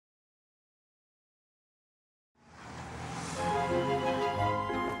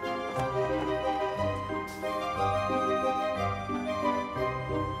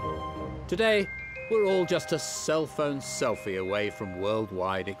Today, we're all just a cell phone selfie away from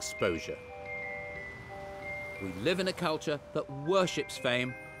worldwide exposure. We live in a culture that worships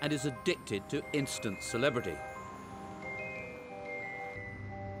fame and is addicted to instant celebrity.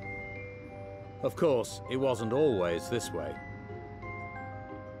 Of course, it wasn't always this way.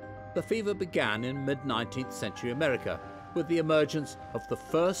 The fever began in mid-19th century America with the emergence of the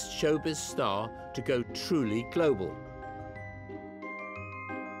first showbiz star to go truly global,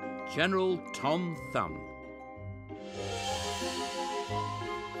 General Tom Thumb.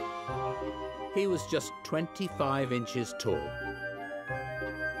 He was just 25 inches tall.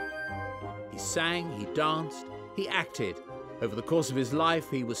 He sang, he danced, he acted. Over the course of his life,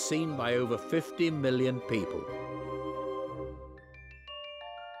 he was seen by over 50 million people.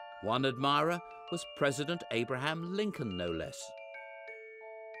 One admirer was President Abraham Lincoln, no less.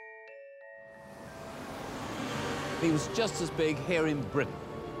 He was just as big here in Britain.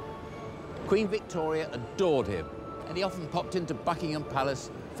 Queen Victoria adored him, and he often popped into Buckingham Palace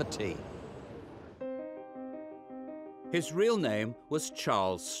for tea. His real name was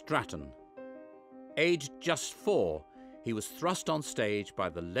Charles Stratton. Aged just 4, he was thrust on stage by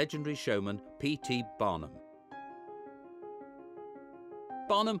the legendary showman P.T. Barnum.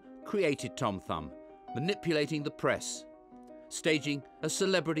 Barnum created Tom Thumb, manipulating the press, staging a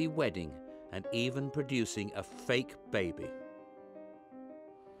celebrity wedding, and even producing a fake baby.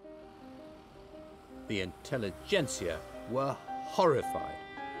 The intelligentsia were horrified.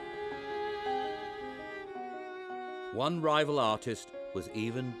 One rival artist was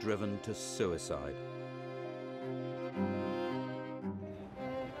even driven to suicide.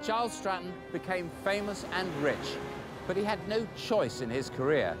 Charles Stratton became famous and rich, but he had no choice in his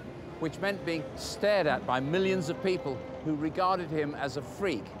career, which meant being stared at by millions of people who regarded him as a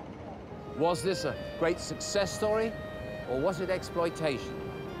freak. Was this a great success story, or was it exploitation?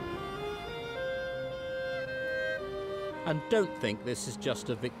 And don't think this is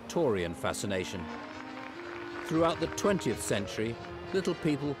just a Victorian fascination. Throughout the 20th century, little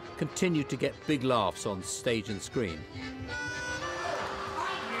people continued to get big laughs on stage and screen.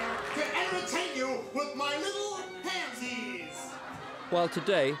 I'm here to entertain you with my little handsies. While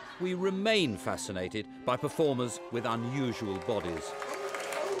today, we remain fascinated by performers with unusual bodies.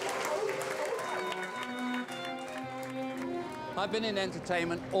 I've been in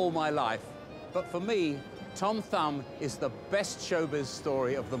entertainment all my life, but for me, Tom Thumb is the best showbiz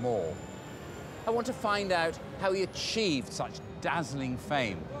story of them all. I want to find out how he achieved such dazzling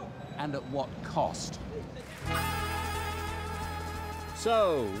fame and at what cost.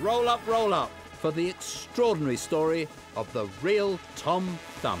 So, roll up for the extraordinary story of the real Tom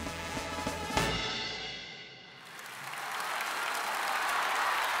Thumb.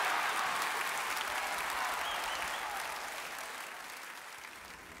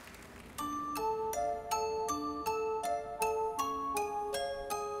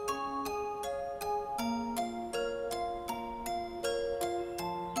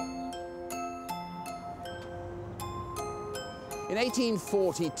 In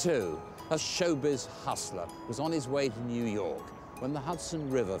 1842, a showbiz hustler was on his way to New York when the Hudson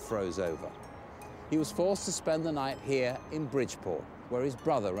River froze over. He was forced to spend the night here in Bridgeport, where his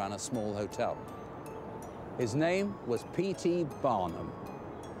brother ran a small hotel. His name was P.T. Barnum,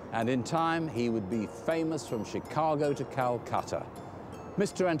 and in time he would be famous from Chicago to Calcutta.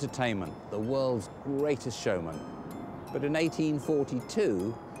 Mr. Entertainment, the world's greatest showman. But in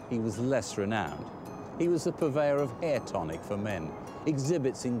 1842, he was less renowned. He was the purveyor of hair tonic for men,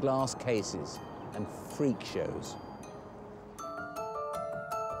 exhibits in glass cases, and freak shows.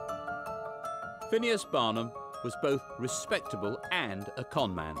 Phineas Barnum was both respectable and a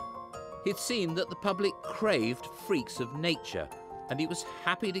con man. He'd seen that the public craved freaks of nature, and he was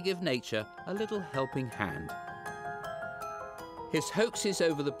happy to give nature a little helping hand. His hoaxes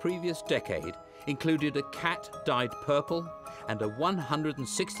over the previous decade included a cat dyed purple and a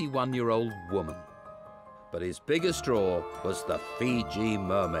 161-year-old woman. But his biggest draw was the Fiji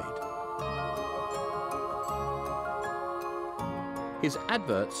mermaid. His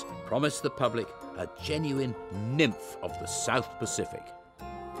adverts promised the public a genuine nymph of the South Pacific.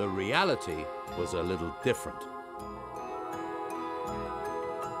 The reality was a little different.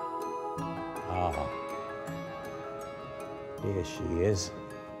 Ah, here she is,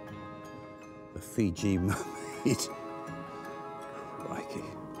 the Fiji mermaid. Crikey.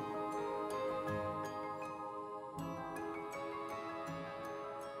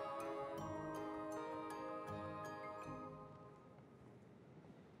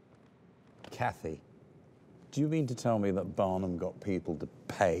 Kathy. Do you mean to tell me that Barnum got people to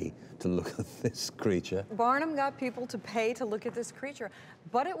pay to look at this creature? Barnum got people to pay to look at this creature,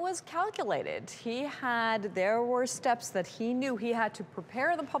 but it was calculated. There were steps that he knew he had to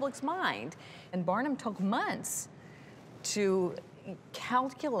prepare the public's mind, and Barnum took months to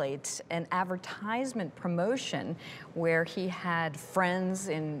calculate an advertisement promotion where he had friends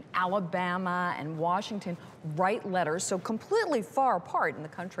in Alabama and Washington write letters, so completely far apart in the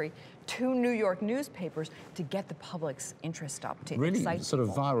country, to New York newspapers to get the public's interest up, to really excite sort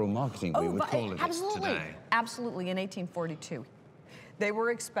people. of viral marketing, we would call it Absolutely. today. Absolutely, in 1842. They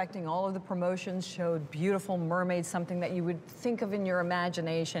were expecting, all of the promotions showed beautiful mermaids, something that you would think of in your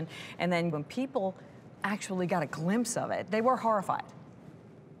imagination, and then when people actually got a glimpse of it, they were horrified.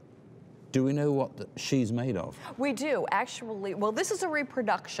 Do we know what she's made of? We do, actually. Well, this is a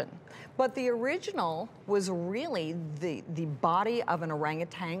reproduction, but the original was really the body of an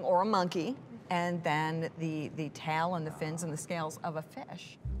orangutan or a monkey, and then the tail and the fins and the scales of a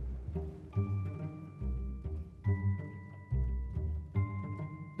fish.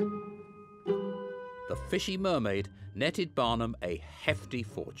 The fishy mermaid netted Barnum a hefty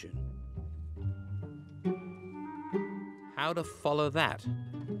fortune. How to follow that?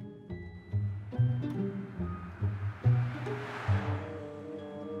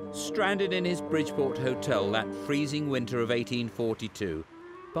 Stranded in his Bridgeport hotel that freezing winter of 1842,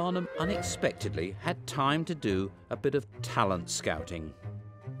 Barnum unexpectedly had time to do a bit of talent scouting.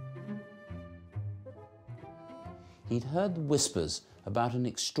 He'd heard the whispers about an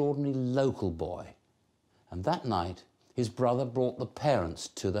extraordinary local boy, and that night his brother brought the parents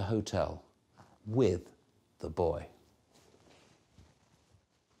to the hotel with the boy.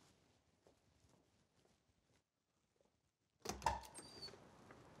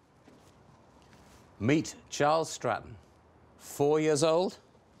 Meet Charles Stratton, 4 years old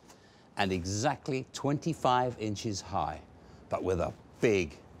and exactly 25 inches high, but with a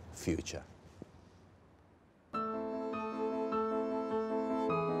big future.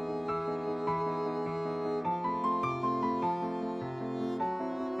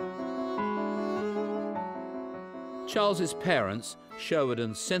 Charles's parents, Sherwood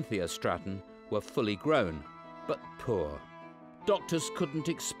and Cynthia Stratton, were fully grown, but poor. Doctors couldn't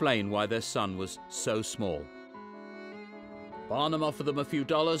explain why their son was so small. Barnum offered them a few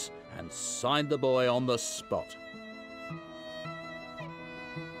dollars and signed the boy on the spot.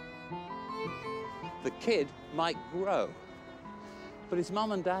 The kid might grow, but his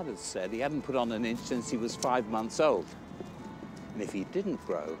mum and dad had said he hadn't put on an inch since he was 5 months old. And if he didn't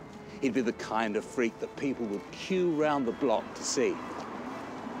grow, he'd be the kind of freak that people would queue round the block to see.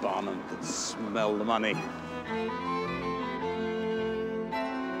 Barnum could smell the money.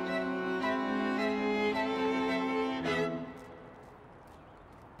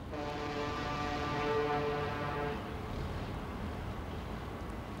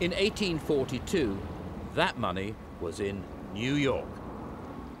 In 1842, that money was in New York.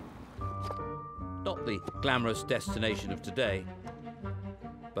 Not the glamorous destination of today,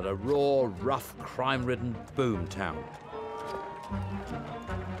 but a raw, rough, crime-ridden boom town.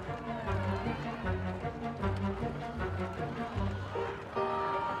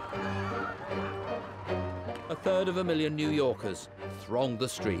 A third of a million New Yorkers thronged the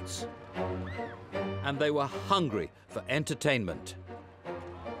streets, and they were hungry for entertainment.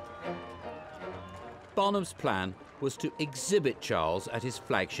 Barnum's plan was to exhibit Charles at his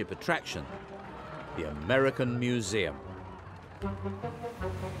flagship attraction, the American Museum. Thank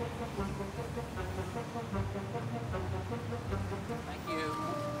you.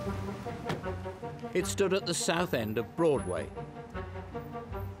 It stood at the south end of Broadway.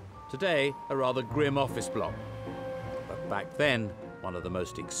 Today, a rather grim office block, but back then, one of the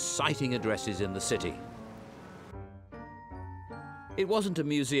most exciting addresses in the city. It wasn't a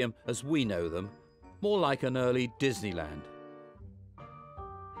museum as we know them, more like an early Disneyland.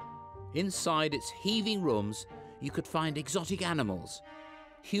 Inside its heaving rooms, you could find exotic animals,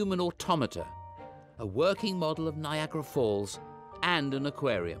 human automata, a working model of Niagara Falls, and an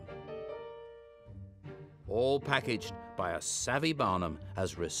aquarium. All packaged by a savvy Barnum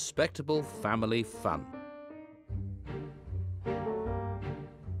as respectable family fun.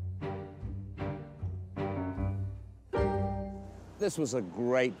 This was a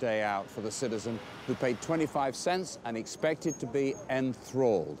great day out for the citizen who paid 25 cents and expected to be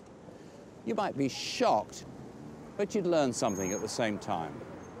enthralled. You might be shocked, but you'd learn something at the same time.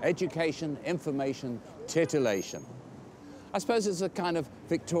 Education, information, titillation. I suppose it's a kind of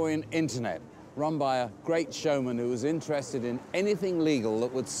Victorian internet run by a great showman who was interested in anything legal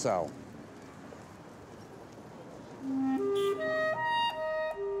that would sell.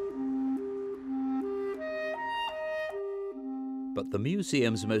 But the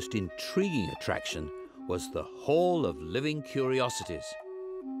museum's most intriguing attraction was the Hall of Living Curiosities.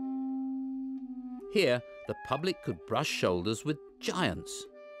 Here, the public could brush shoulders with giants,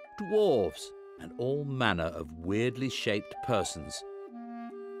 dwarves, and all manner of weirdly shaped persons.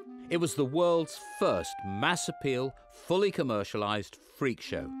 It was the world's first mass-appeal, fully commercialized freak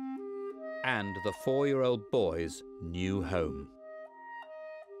show, and the 4-year-old boy's new home.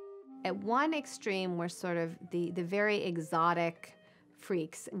 At one extreme were sort of the very exotic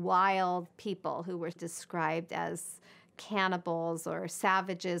freaks, wild people who were described as cannibals or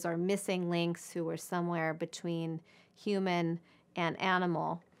savages or missing links who were somewhere between human and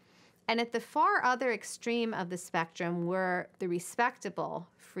animal. And at the far other extreme of the spectrum were the respectable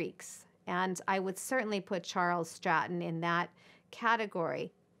freaks. And I would certainly put Charles Stratton in that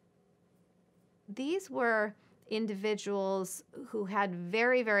category. These were individuals who had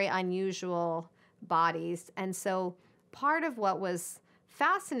very, very unusual bodies. And so part of what was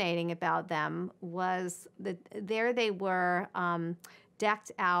fascinating about them was that there they were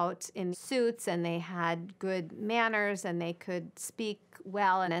decked out in suits, and they had good manners, and they could speak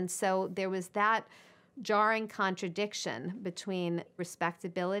well. And so there was that jarring contradiction between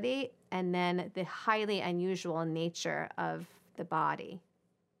respectability and then the highly unusual nature of the body.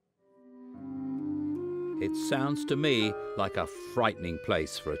 It sounds to me like a frightening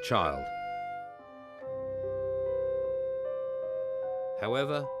place for a child.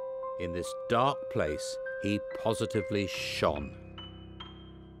 However, in this dark place, he positively shone.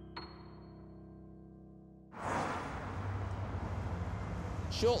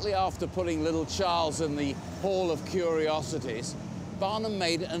 Shortly after putting little Charles in the Hall of Curiosities, Barnum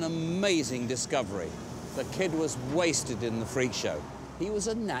made an amazing discovery. The kid was wasted in the freak show. He was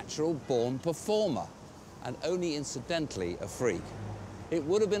a natural-born performer, and only incidentally a freak. It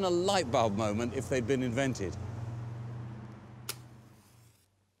would have been a light bulb moment if they'd been invented.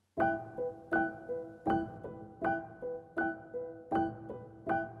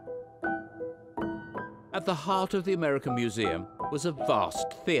 At the heart of the American Museum was a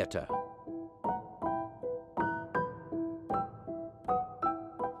vast theatre.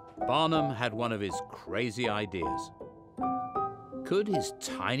 Barnum had one of his crazy ideas. Could his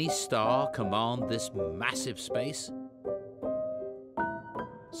tiny star command this massive space?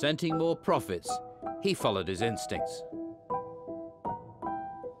 Scenting more profits, he followed his instincts.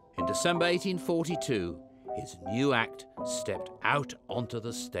 In December 1842, his new act stepped out onto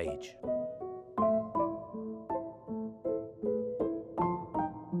the stage.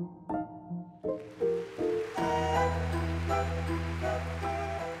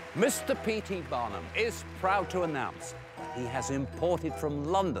 Mr. P.T. Barnum is proud to announce he has imported from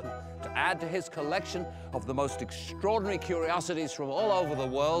London, to add to his collection of the most extraordinary curiosities from all over the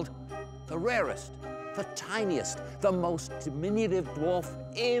world, the rarest, the tiniest, the most diminutive dwarf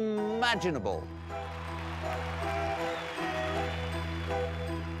imaginable.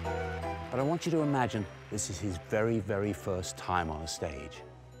 But I want you to imagine this is his very, very first time on a stage.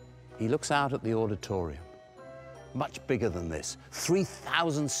 He looks out at the auditorium. Much bigger than this,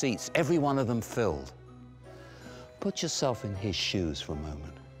 3,000 seats, every one of them filled. Put yourself in his shoes for a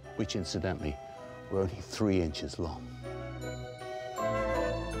moment, which incidentally were only 3 inches long.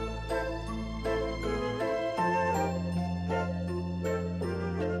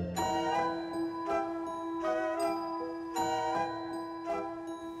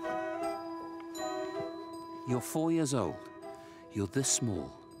 You're 4 years old. You're this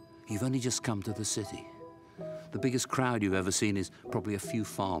small. You've only just come to the city. The biggest crowd you've ever seen is probably a few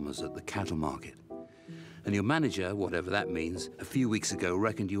farmers at the cattle market. And your manager, whatever that means, a few weeks ago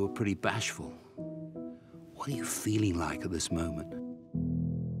reckoned you were pretty bashful. What are you feeling like at this moment?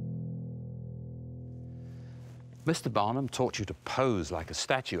 Mr. Barnum taught you to pose like a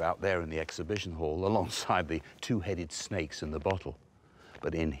statue out there in the exhibition hall alongside the two-headed snakes in the bottle.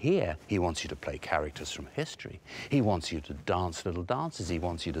 But in here, he wants you to play characters from history. He wants you to dance little dances. He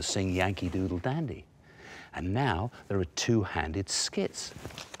wants you to sing Yankee Doodle Dandy. And now there are two-handed skits,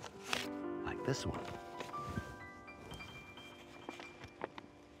 like this one.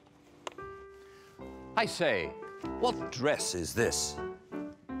 I say, what dress is this?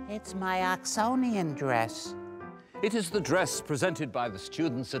 It's my Oxonian dress. It is the dress presented by the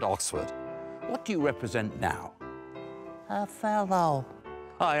students at Oxford. What do you represent now? A fellow.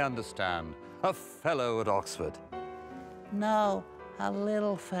 I understand. A fellow at Oxford. No, a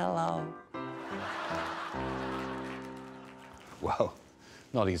little fellow. Well,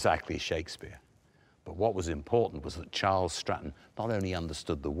 not exactly Shakespeare. But what was important was that Charles Stratton not only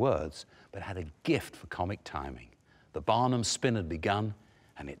understood the words, but had a gift for comic timing. The Barnum spin had begun,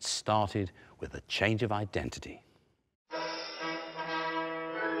 and it started with a change of identity.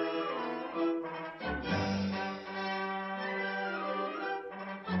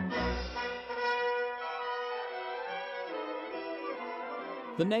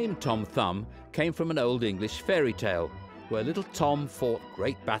 The name Tom Thumb came from an old English fairy tale where little Tom fought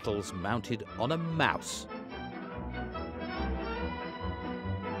great battles mounted on a mouse.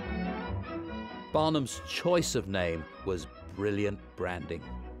 Barnum's choice of name was brilliant branding.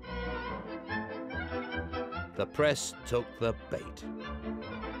 The press took the bait.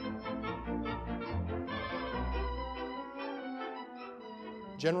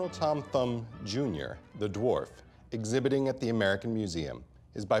 General Tom Thumb Jr., the dwarf, exhibiting at the American Museum,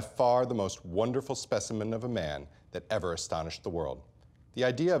 is by far the most wonderful specimen of a man that ever astonished the world. The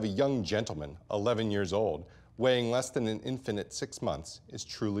idea of a young gentleman, 11 years old, weighing less than an infant at 6 months is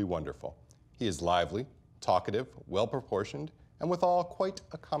truly wonderful. He is lively, talkative, well-proportioned, and withal quite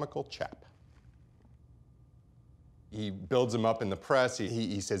a comical chap. He builds him up in the press.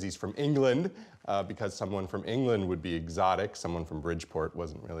 He says he's from England because someone from England would be exotic. Someone from Bridgeport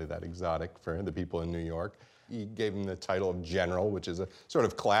wasn't really that exotic for the people in New York. He gave him the title of general, which is a sort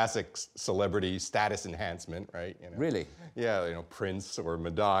of classic celebrity status enhancement, right? You know? Really? Yeah, you know, Prince or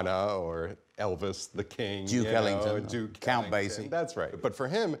Madonna or Elvis the King. Duke Ellington, Duke Count Ellington. Basie. That's right. But for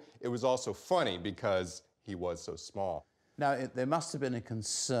him, it was also funny because he was so small. Now, there must have been a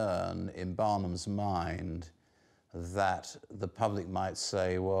concern in Barnum's mind that the public might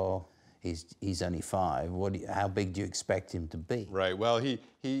say, well, he's only 5. How big do you expect him to be? Right. Well, he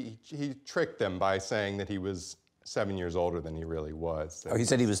tricked them by saying that he was 7 years older than he really was. Oh, he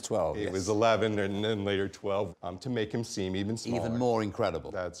said he was 12. He yes. was 11 and then later 12 to make him seem even smaller. Even more incredible.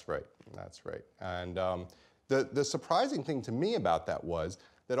 That's right. That's right. And the surprising thing to me about that was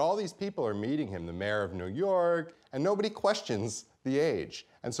that all these people are meeting him, the mayor of New York, and nobody questions the age.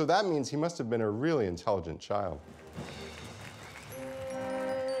 And so that means he must have been a really intelligent child.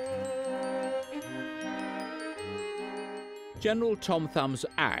 General Tom Thumb's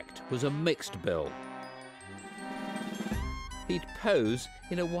act was a mixed bill. He'd pose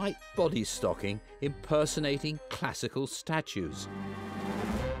in a white body stocking impersonating classical statues.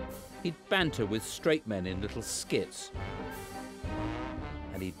 He'd banter with straight men in little skits.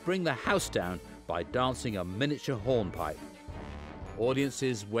 And he'd bring the house down by dancing a miniature hornpipe.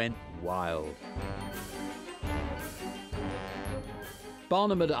 Audiences went wild.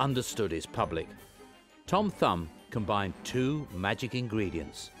 Barnum had understood his public. Tom Thumb combined 2 magic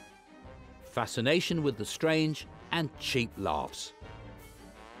ingredients: fascination with the strange and cheap laughs.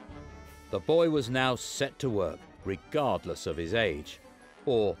 The boy was now set to work, regardless of his age,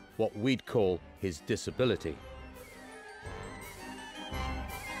 or what we'd call his disability.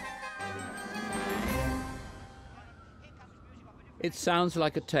 It sounds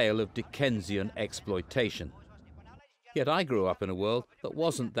like a tale of Dickensian exploitation. Yet I grew up in a world that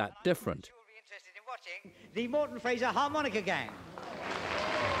wasn't that different. The Morton Fraser Harmonica Gang.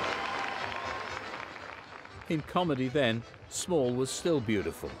 In comedy then, small was still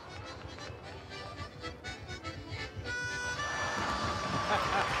beautiful.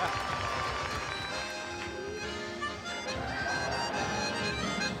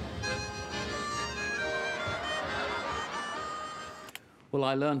 Well,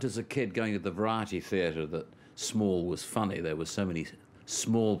 I learned as a kid going to the variety theatre that small was funny. There were so many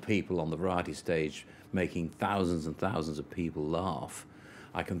small people on the variety stage making thousands and thousands of people laugh.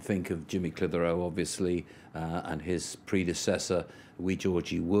 I can think of Jimmy Clitheroe, obviously, and his predecessor, Wee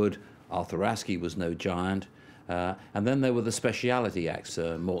Georgie Wood. Arthur Askey was no giant. And then there were the speciality acts,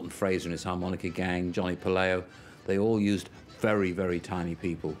 Morton Fraser and his harmonica gang, Johnny Paleo. They all used very, very tiny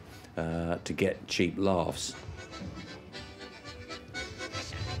people to get cheap laughs.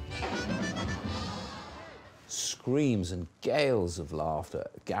 Screams and gales of laughter,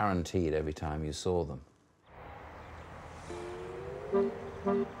 guaranteed every time you saw them.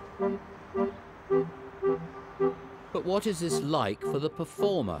 But what is this like for the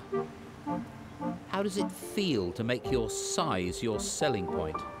performer? How does it feel to make your size your selling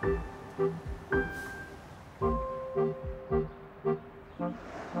point?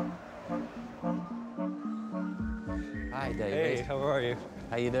 Hi, David. Hey, how are you?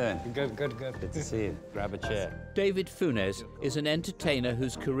 How you doing? Good, good, good. Good to see you. Grab a chair. David Funes is an entertainer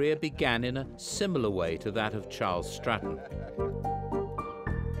whose career began in a similar way to that of Charles Stratton.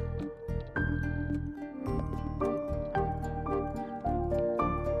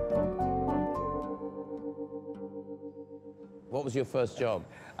 What was your first job?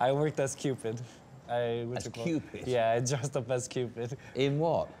 I worked as Cupid. As Cupid? Yeah, I dressed up as Cupid. In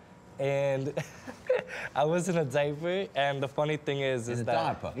what? And I was in a diaper, and the funny thing is In a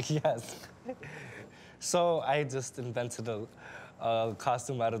that... diaper? Yes. So I just invented a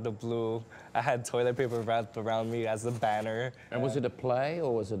costume out of the blue. I had toilet paper wrapped around me as a banner. And was it a play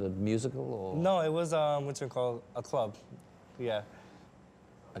or was it a musical? Or? No, it was what you call a club. Yeah.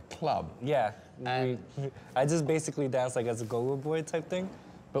 a club. Yeah. And I just basically danced like as a go-go boy type thing.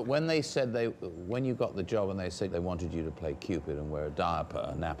 but when they said when you got the job and they said they wanted you to play Cupid and wear a diaper,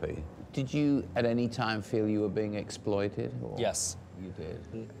 a nappy, did you at any time feel you were being exploited? Or Yes. You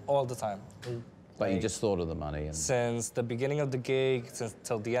did? All the time. But you just thought of the money? And... Since the beginning of the gig,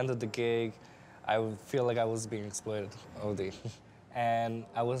 till the end of the gig, I would feel like I was being exploited, OD. And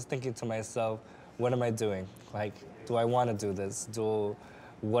I was thinking to myself, what am I doing? Like, do I want to do this?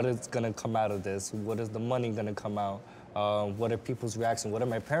 What is gonna come out of this? What is the money gonna come out? What are people's reaction? What are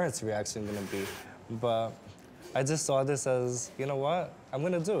my parents' reaction gonna be? But I just saw this as, you know what? I'm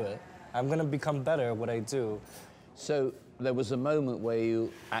gonna do it. I'm gonna become better at what I do. So there was a moment where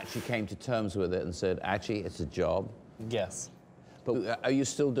you actually came to terms with it and said, actually, it's a job? Yes. But are you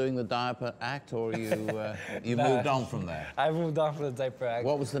still doing the diaper act, or you moved on from there? I moved on from the diaper act.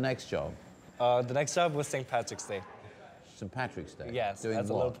 What was the next job? The next job was St. Patrick's Day. St. Patrick's Day? Yes, doing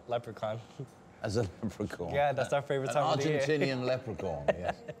as what? a leprechaun. As a leprechaun? Yeah, that's our favorite time of the year. Argentinian leprechaun,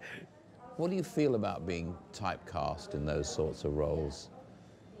 yes. What do you feel about being typecast in those sorts of roles?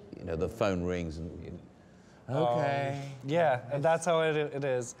 You know, the phone rings and... Okay. Yeah, and that's how it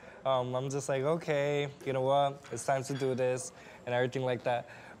is. I'm just like, okay, you know what? It's time to do this and everything like that.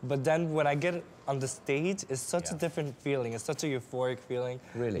 But then when I get on the stage, it's such a different feeling. It's such a euphoric feeling.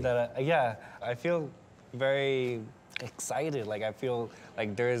 Really? That I feel very excited. Like I feel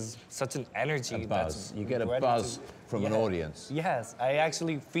like there's such an energy. A buzz. You get a buzz from an audience. Yes, I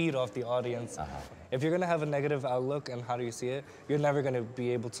actually feed off the audience. If you're gonna have a negative outlook and how do you see it, you're never gonna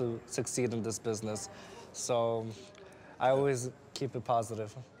be able to succeed in this business. So I always keep it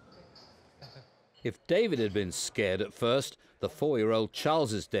positive. If David had been scared at first, the 4-year-old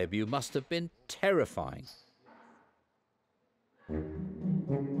Charles's debut must have been terrifying.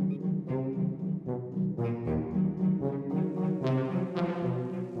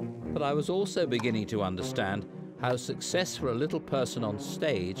 But I was also beginning to understand how success for a little person on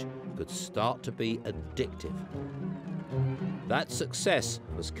stage could start to be addictive. That success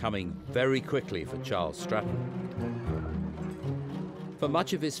was coming very quickly for Charles Stratton. For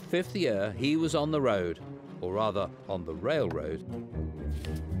much of his 5th year, he was on the road, or rather on the railroad.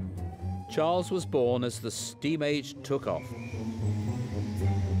 Charles was born as the steam age took off.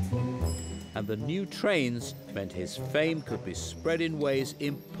 And the new trains meant his fame could be spread in ways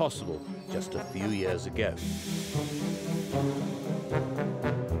impossible just a few years ago.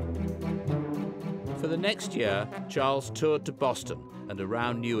 For the next year, Charles toured to Boston and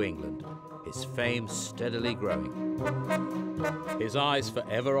around New England, his fame steadily growing. His eyes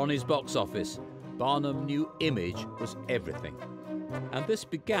forever on his box office, Barnum knew image was everything. And this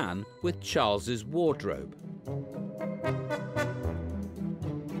began with Charles's wardrobe.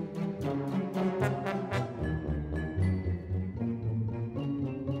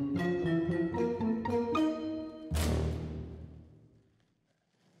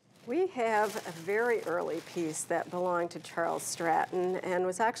 We have a very early piece that belonged to Charles Stratton and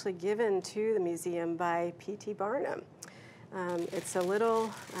was actually given to the museum by P.T. Barnum. It's a little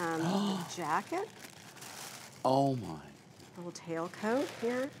jacket. Oh my. Little tailcoat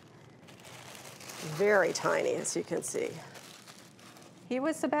here. Very tiny, as you can see. He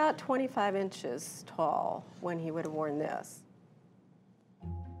was about 25 inches tall when he would have worn this.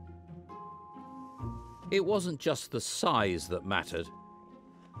 It wasn't just the size that mattered.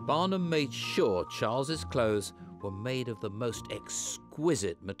 Barnum made sure Charles's clothes were made of the most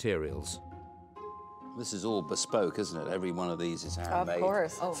exquisite materials. This is all bespoke, isn't it? Every one of these is handmade Of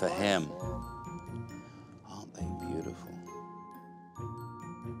course. for him. Aren't they beautiful?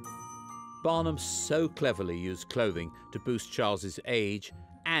 Barnum so cleverly used clothing to boost Charles's age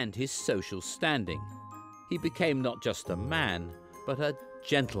and his social standing. He became not just a man, but a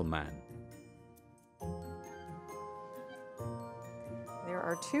gentleman. There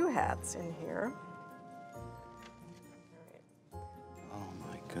are 2 hats in here. Oh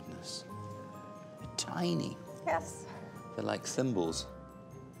my goodness. They're tiny. Yes. They're like thimbles.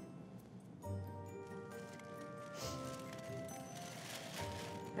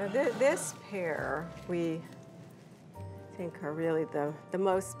 Now this pair we think are really the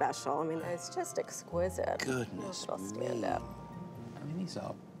most special. I mean, it's just exquisite. Goodness It'll stand me. up. I mean, these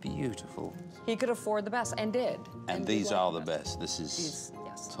are beautiful. He could afford the best, and did. And we these love are the them. best. This is These,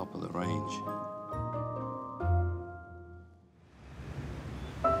 yes. top of the range.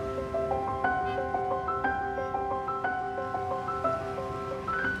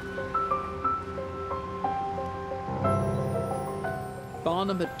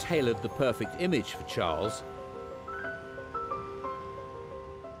 Barnum had tailored the perfect image for Charles.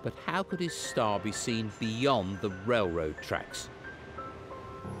 But how could his star be seen beyond the railroad tracks?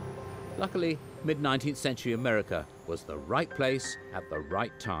 Luckily, mid-19th century America was the right place at the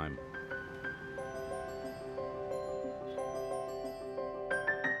right time.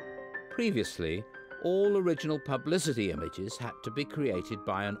 Previously, all original publicity images had to be created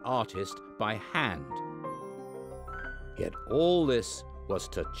by an artist by hand. Yet all this was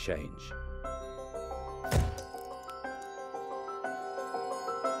to change.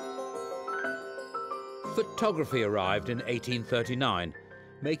 Photography arrived in 1839,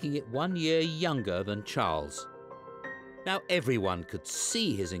 making it 1 year younger than Charles. Now everyone could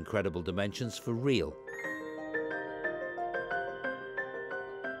see his incredible dimensions for real.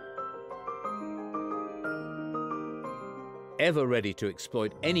 Ever ready to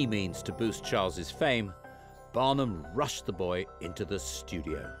exploit any means to boost Charles's fame, Barnum rushed the boy into the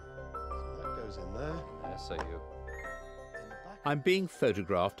studio. So that goes in there. Yeah, so I'm being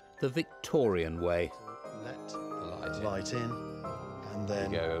photographed the Victorian way. Let the light in, and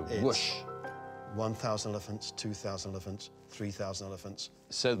then it's whoosh. 1,000 elephants, 2,000 elephants, 3,000 elephants.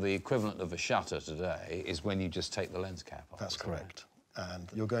 So the equivalent of a shutter today is when you just take the lens cap off. That's correct. And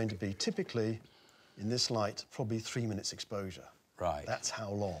you're going to be typically, in this light, probably 3 minutes exposure. Right. That's how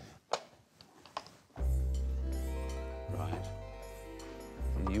long. Right.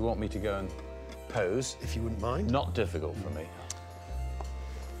 And you want me to go and pose? If you wouldn't mind. Not difficult for me.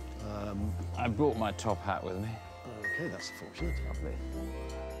 I brought my top hat with me. OK, that's fortunate. Lovely.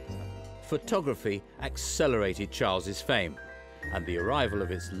 Photography accelerated Charles's fame, and the arrival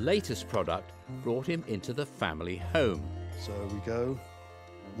of its latest product brought him into the family home. So we go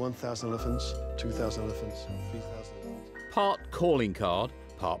 1,000 elephants, 2,000 elephants, 3,000 elephants. Part calling card,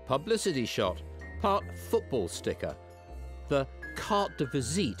 part publicity shot, part football sticker. The carte de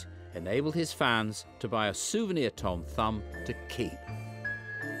visite enabled his fans to buy a souvenir Tom Thumb to keep.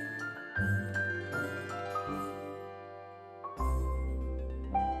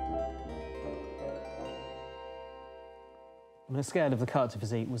 The scale of the carte de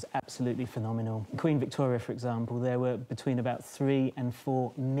visite was absolutely phenomenal. Queen Victoria, for example, there were between about 3 and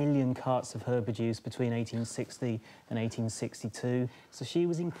 4 million carts of her produced between 1860 and 1862. So she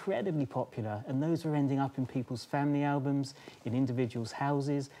was incredibly popular, and those were ending up in people's family albums, in individuals'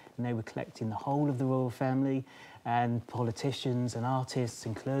 houses, and they were collecting the whole of the royal family, and politicians and artists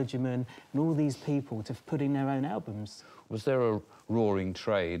and clergymen and all these people to put in their own albums. Was there a roaring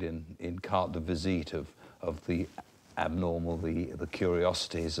trade in carte de visite of the abnormal, the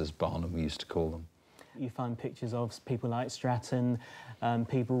curiosities, as Barnum used to call them? You find pictures of people like Stratton,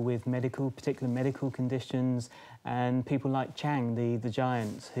 people with particular medical conditions, and people like Chang, the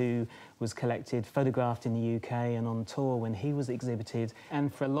giant, who was photographed in the UK and on tour when he was exhibited.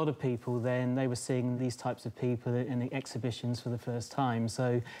 And for a lot of people then, they were seeing these types of people in the exhibitions for the first time,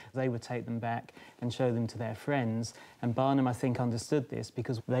 so they would take them back and show them to their friends. And Barnum, I think, understood this,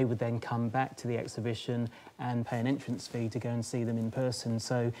 because they would then come back to the exhibition and pay an entrance fee to go and see them in person.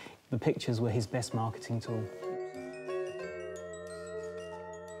 So the pictures were his best marketing tool.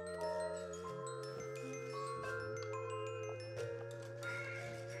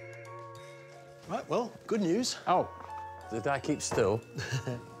 Right, well, good news. Oh, did I keep still?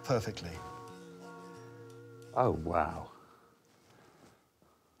 Perfectly. Oh, wow.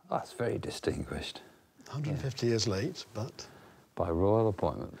 That's very distinguished. 150 years late, but... By royal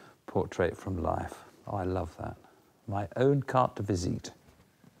appointment. Portrait from life. Oh, I love that. My own carte de visite.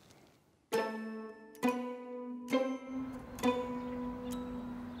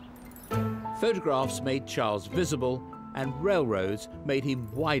 Photographs made Charles visible, and railroads made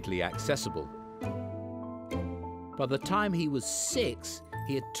him widely accessible. By the time he was 6,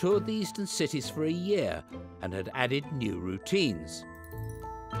 he had toured the eastern cities for a year and had added new routines,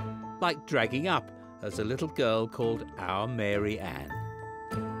 like dragging up as a little girl called Our Mary Ann.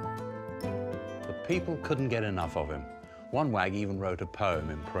 The people couldn't get enough of him. One wag even wrote a poem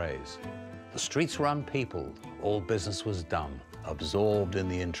in praise. The streets were unpeopled, all business was dumb, absorbed in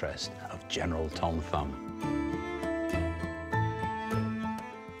the interest of General Tom Thumb.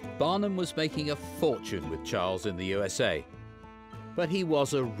 Barnum was making a fortune with Charles in the USA, but he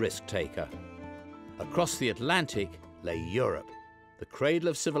was a risk-taker. Across the Atlantic lay Europe, the cradle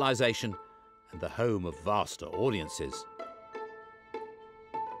of civilization and the home of vaster audiences.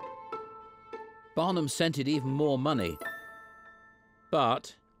 Barnum scented even more money,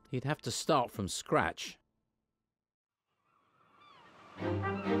 but he'd have to start from scratch.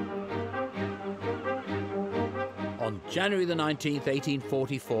 On January the 19th,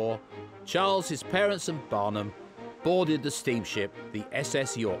 1844, Charles, his parents and Barnum boarded the steamship, the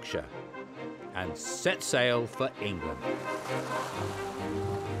SS Yorkshire, and set sail for England.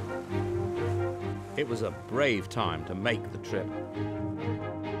 It was a brave time to make the trip.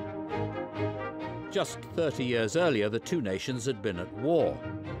 Just 30 years earlier, the two nations had been at war,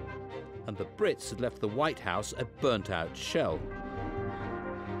 and the Brits had left the White House a burnt-out shell.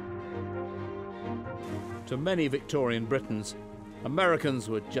 To many Victorian Britons, Americans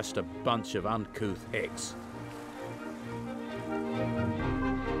were just a bunch of uncouth hicks.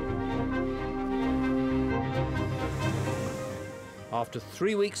 After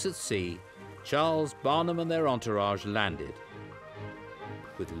 3 weeks at sea, Charles, Barnum and their entourage landed.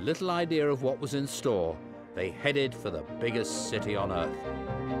 With little idea of what was in store, they headed for the biggest city on earth.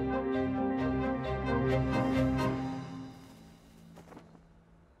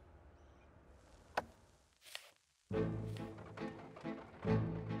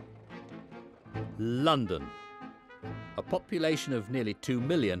 London. A population of nearly 2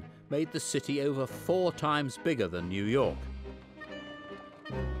 million made the city over 4 times bigger than New York.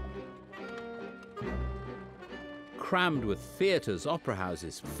 Crammed with theatres, opera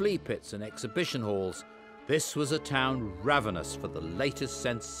houses, flea pits and exhibition halls, this was a town ravenous for the latest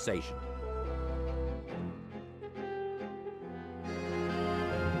sensation.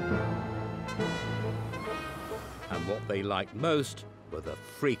 And what they liked most were the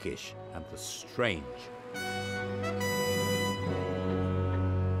freakish and the strange.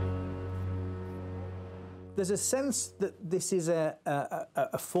 There's a sense that this is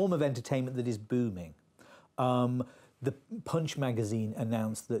a form of entertainment that is booming. The Punch magazine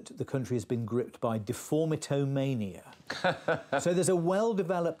announced that the country has been gripped by deformitomania. So there's a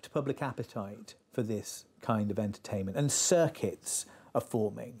well-developed public appetite for this kind of entertainment, and circuits are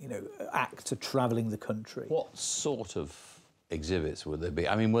forming. You know, acts are travelling the country. What sort of exhibits would there be?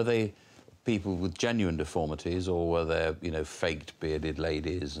 I mean, were they people with genuine deformities, or were there, you know, faked bearded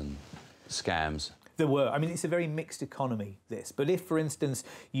ladies and scams? There were. I mean, it's a very mixed economy, this. But if, for instance,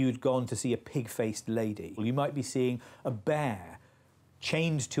 you'd gone to see a pig-faced lady, well, you might be seeing a bear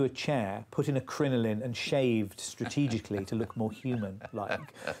chained to a chair, put in a crinoline and shaved strategically to look more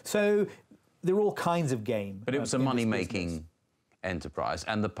human-like. So there are all kinds of game. But it was a money-making enterprise,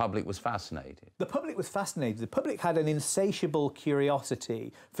 and the public was fascinated. The public was fascinated. The public had an insatiable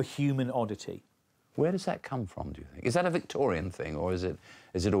curiosity for human oddity. Where does that come from, do you think? Is that a Victorian thing, or has it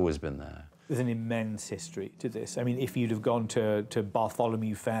always been there? There's an immense history to this. I mean, if you'd have gone to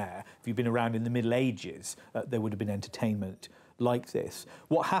Bartholomew Fair, if you'd been around in the Middle Ages, there would have been entertainment like this.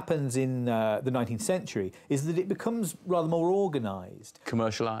 What happens in the 19th century is that it becomes rather more organised.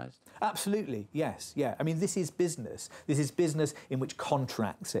 Commercialised? Absolutely, yes, yeah. I mean, this is business. This is business in which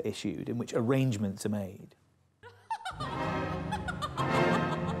contracts are issued, in which arrangements are made.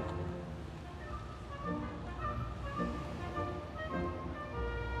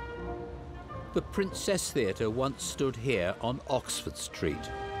 The Princess Theatre once stood here on Oxford Street.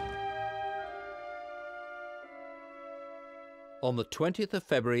 On the 20th of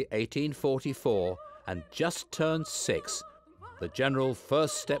February 1844, and just turned 6, the General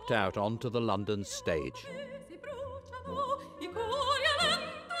first stepped out onto the London stage.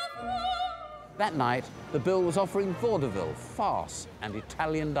 That night, the bill was offering vaudeville, farce and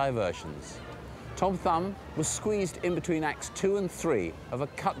Italian diversions. Tom Thumb was squeezed in between Acts 2 and 3 of a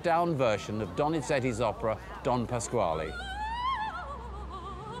cut-down version of Donizetti's opera Don Pasquale.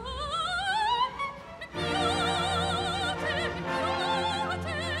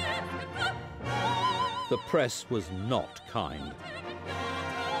 The press was not kind.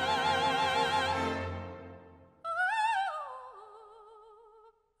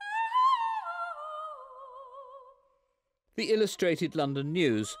 The Illustrated London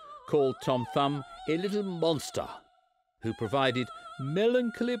News called Tom Thumb a little monster who provided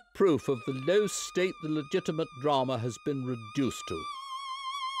melancholy proof of the low state the legitimate drama has been reduced to.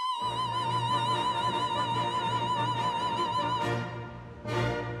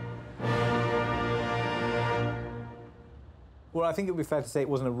 Well, I think it would be fair to say it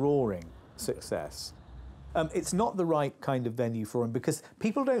wasn't a roaring success. It's not the right kind of venue for him because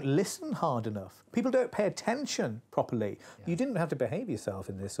people don't listen hard enough. People don't pay attention properly. Yeah. You didn't have to behave yourself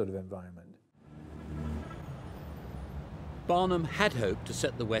in this sort of environment. Barnum had hoped to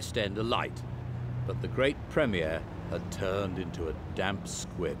set the West End alight, but the great premiere had turned into a damp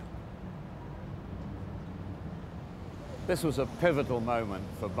squib. This was a pivotal moment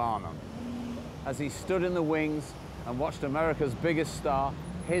for Barnum. As he stood in the wings and watched America's biggest star,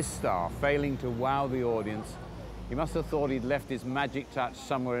 his star, failing to wow the audience, he must have thought he'd left his magic touch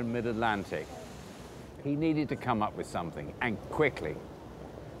somewhere in mid-Atlantic. He needed to come up with something, and quickly.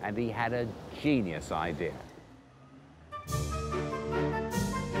 And he had a genius idea.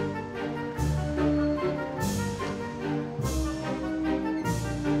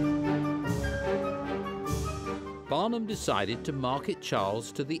 Barnum decided to market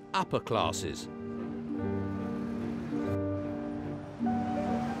Charles to the upper classes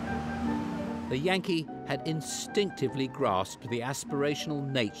the Yankee had instinctively grasped the aspirational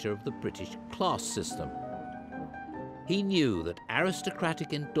nature of the British class system. He knew that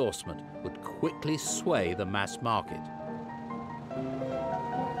aristocratic endorsement would quickly sway the mass market.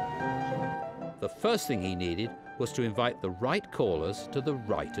 The first thing he needed was to invite the right callers to the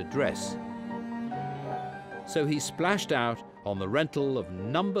right address. So he splashed out on the rental of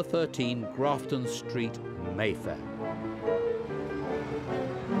number 13 Grafton Street, Mayfair.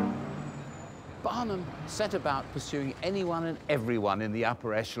 Barnum set about pursuing anyone and everyone in the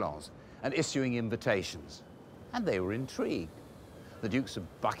upper echelons and issuing invitations. And they were intrigued. The Dukes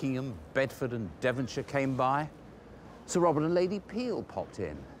of Buckingham, Bedford and Devonshire came by. Sir Robert and Lady Peel popped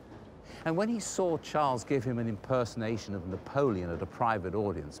in. And when he saw Charles give him an impersonation of Napoleon at a private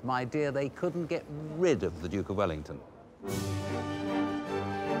audience, my dear, they couldn't get rid of the Duke of Wellington.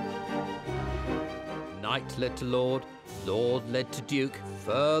 Knight led to Lord, Lord led to Duke,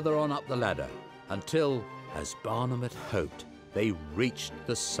 further on up the ladder, until, as Barnum had hoped, they reached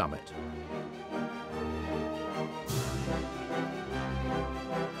the summit.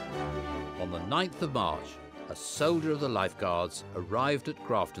 On the 9th of March, a soldier of the Life Guards arrived at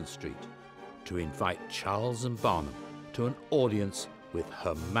Grafton Street to invite Charles and Barnum to an audience with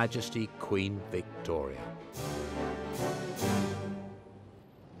Her Majesty Queen Victoria.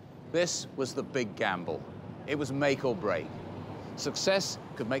 This was the big gamble. It was make or break. Success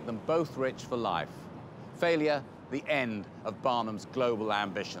could make them both rich for life. Failure, the end of Barnum's global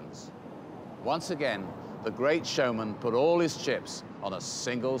ambitions. Once again, the great showman put all his chips on a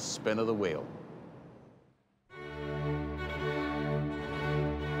single spin of the wheel.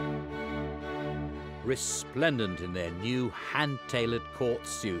 Resplendent in their new hand-tailored court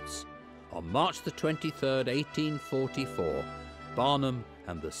suits, on March the 23rd, 1844, Barnum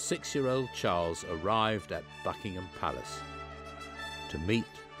and the 6-year-old Charles arrived at Buckingham Palace to meet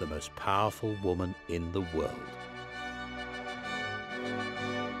the most powerful woman in the world.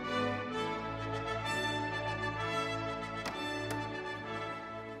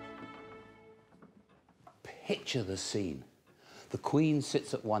 Picture the scene. The Queen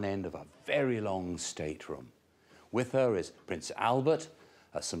sits at one end of a very long stateroom. With her is Prince Albert,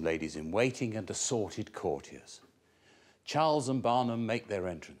 some ladies in waiting and assorted courtiers. Charles and Barnum make their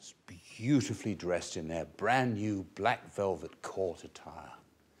entrance, beautifully dressed in their brand new black velvet court attire.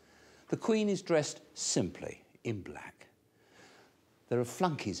 The Queen is dressed simply in black. There are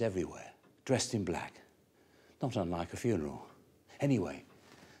flunkies everywhere, dressed in black, not unlike a funeral. Anyway,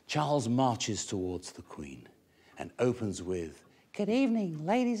 Charles marches towards the Queen and opens with, "Good evening,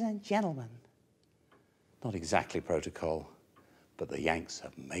 ladies and gentlemen." Not exactly protocol, but the Yanks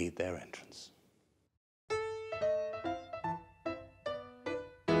have made their entrance.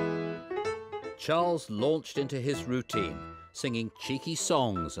 Charles launched into his routine, singing cheeky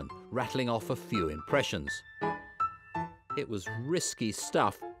songs and rattling off a few impressions. It was risky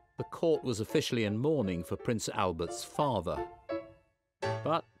stuff. The court was officially in mourning for Prince Albert's father.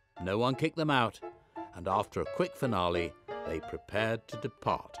 But no one kicked them out, and after a quick finale, they prepared to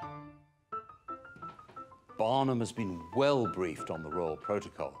depart. Barnum has been well briefed on the royal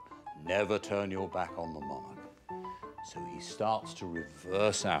protocol. Never turn your back on the monarch. So he starts to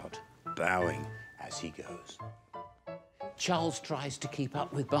reverse out, bowing as he goes. Charles tries to keep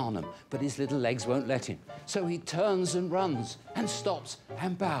up with Barnum, but his little legs won't let him. So he turns and runs and stops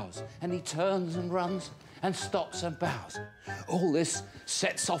and bows, and he turns and runs and stops and bows. All this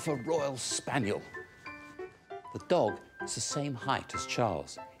sets off a royal spaniel. The dog is the same height as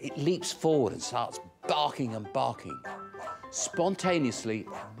Charles. It leaps forward and starts barking and barking. Spontaneously,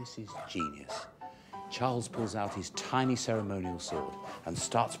 and this is genius, Charles pulls out his tiny ceremonial sword and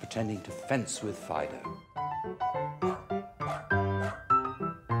starts pretending to fence with Fido.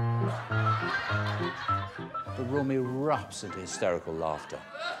 The room erupts into hysterical laughter.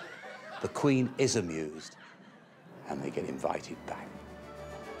 The Queen is amused, and they get invited back.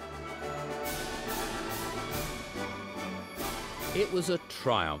 It was a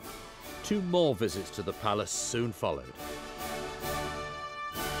triumph. 2 more visits to the palace soon followed.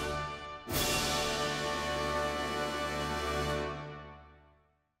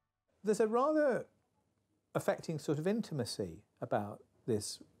 There's a rather affecting sort of intimacy about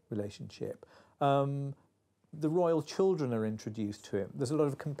this relationship. The royal children are introduced to him. There's a lot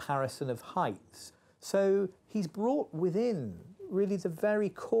of comparison of heights. So he's brought within really the very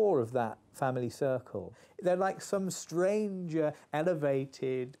core of that family circle. They're like some strange,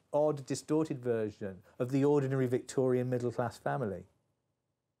 elevated, odd, distorted version of the ordinary Victorian middle-class family.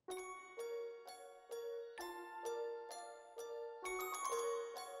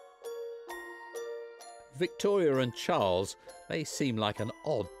 Victoria and Charles, they seem like an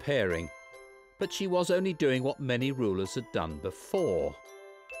odd pairing. but she was only doing what many rulers had done before.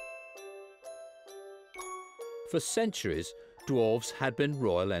 For centuries, dwarves had been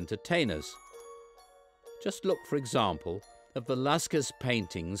royal entertainers. Just look, for example, at Velasquez's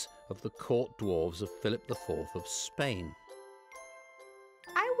paintings of the court dwarves of Philip IV of Spain.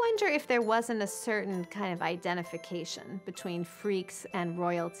 I wonder if there wasn't a certain kind of identification between freaks and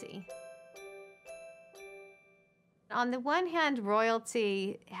royalty. On the one hand,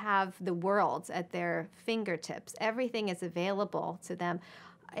 royalty have the world at their fingertips. Everything is available to them.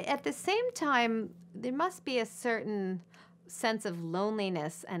 At the same time, there must be a certain sense of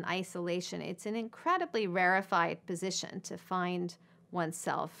loneliness and isolation. It's an incredibly rarefied position to find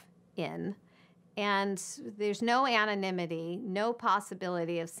oneself in. And there's no anonymity, no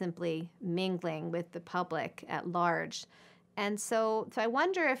possibility of simply mingling with the public at large. And so I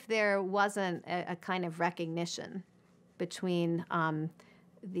wonder if there wasn't a kind of recognition between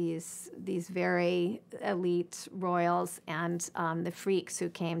these very elite royals and the freaks who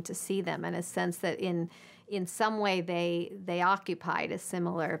came to see them, in a sense that in some way they occupied a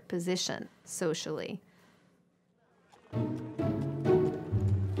similar position socially.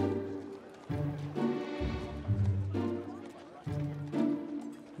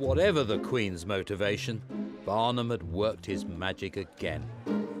 Whatever the Queen's motivation, Barnum had worked his magic again.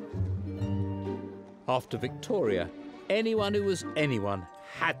 After Victoria, anyone who was anyone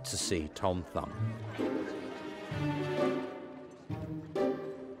had to see Tom Thumb.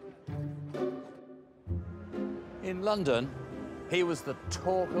 In London, he was the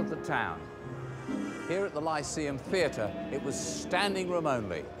talk of the town. Here at the Lyceum Theatre, it was standing room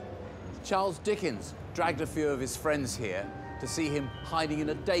only. Charles Dickens dragged a few of his friends here to see him hiding in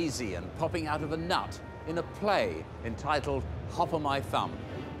a daisy and popping out of a nut in a play entitled Hop o' My Thumb.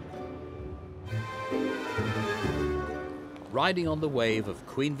 Riding on the wave of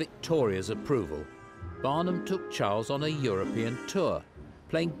Queen Victoria's approval, Barnum took Charles on a European tour,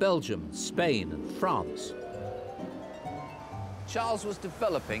 playing Belgium, Spain and France. Charles was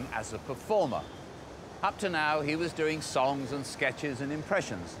developing as a performer. Up to now, he was doing songs and sketches and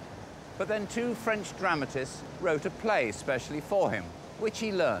impressions. But then two French dramatists wrote a play specially for him, which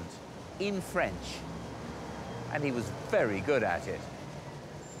he learned in French. And he was very good at it.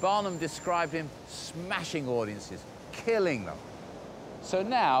 Barnum described him smashing audiences, killing them. So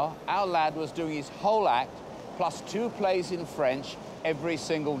now, our lad was doing his whole act, plus 2 plays in French every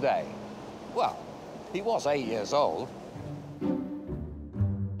single day. Well, he was 8 years old.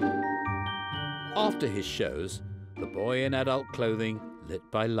 After his shows, the boy in adult clothing, lit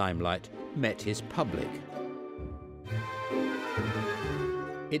by limelight, met his public.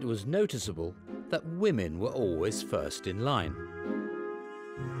 It was noticeable that women were always first in line.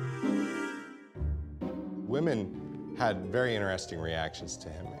 Women had very interesting reactions to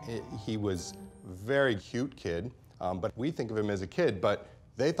him. He was a very cute kid, but we think of him as a kid, but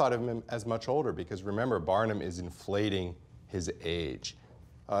they thought of him as much older because remember, Barnum is inflating his age.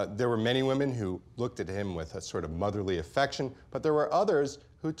 There were many women who looked at him with a sort of motherly affection, but there were others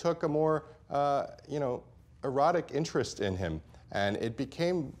who took a more, erotic interest in him. And it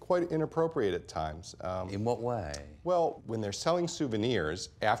became quite inappropriate at times. In what way? Well, when they're selling souvenirs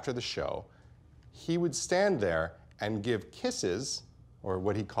after the show, he would stand there and give kisses, or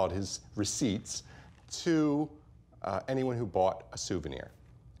what he called his receipts, to anyone who bought a souvenir.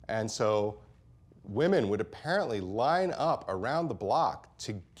 And so women would apparently line up around the block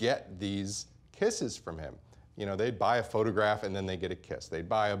to get these kisses from him. You know, they'd buy a photograph and then they'd get a kiss. They'd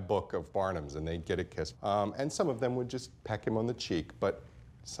buy a book of Barnum's and they'd get a kiss. And some of them would just peck him on the cheek, but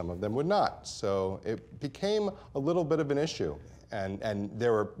some of them would not. So it became a little bit of an issue. And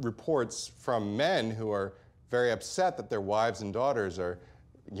there were reports from men who are very upset that their wives and daughters are,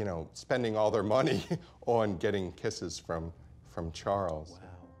 spending all their money on getting kisses from Charles. Wow.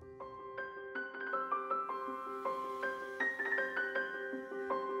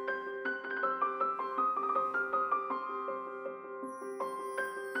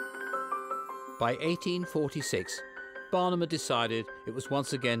 By 1846, Barnum had decided it was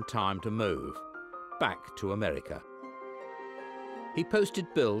once again time to move, back to America. He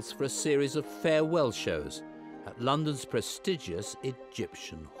posted bills for a series of farewell shows at London's prestigious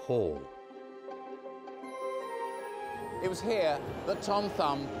Egyptian Hall. It was here that Tom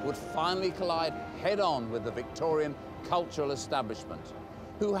Thumb would finally collide head-on with the Victorian cultural establishment,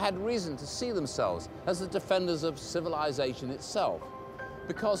 who had reason to see themselves as the defenders of civilization itself,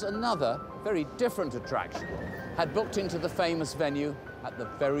 because another, very different attraction had booked into the famous venue at the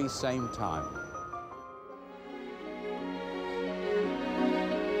very same time.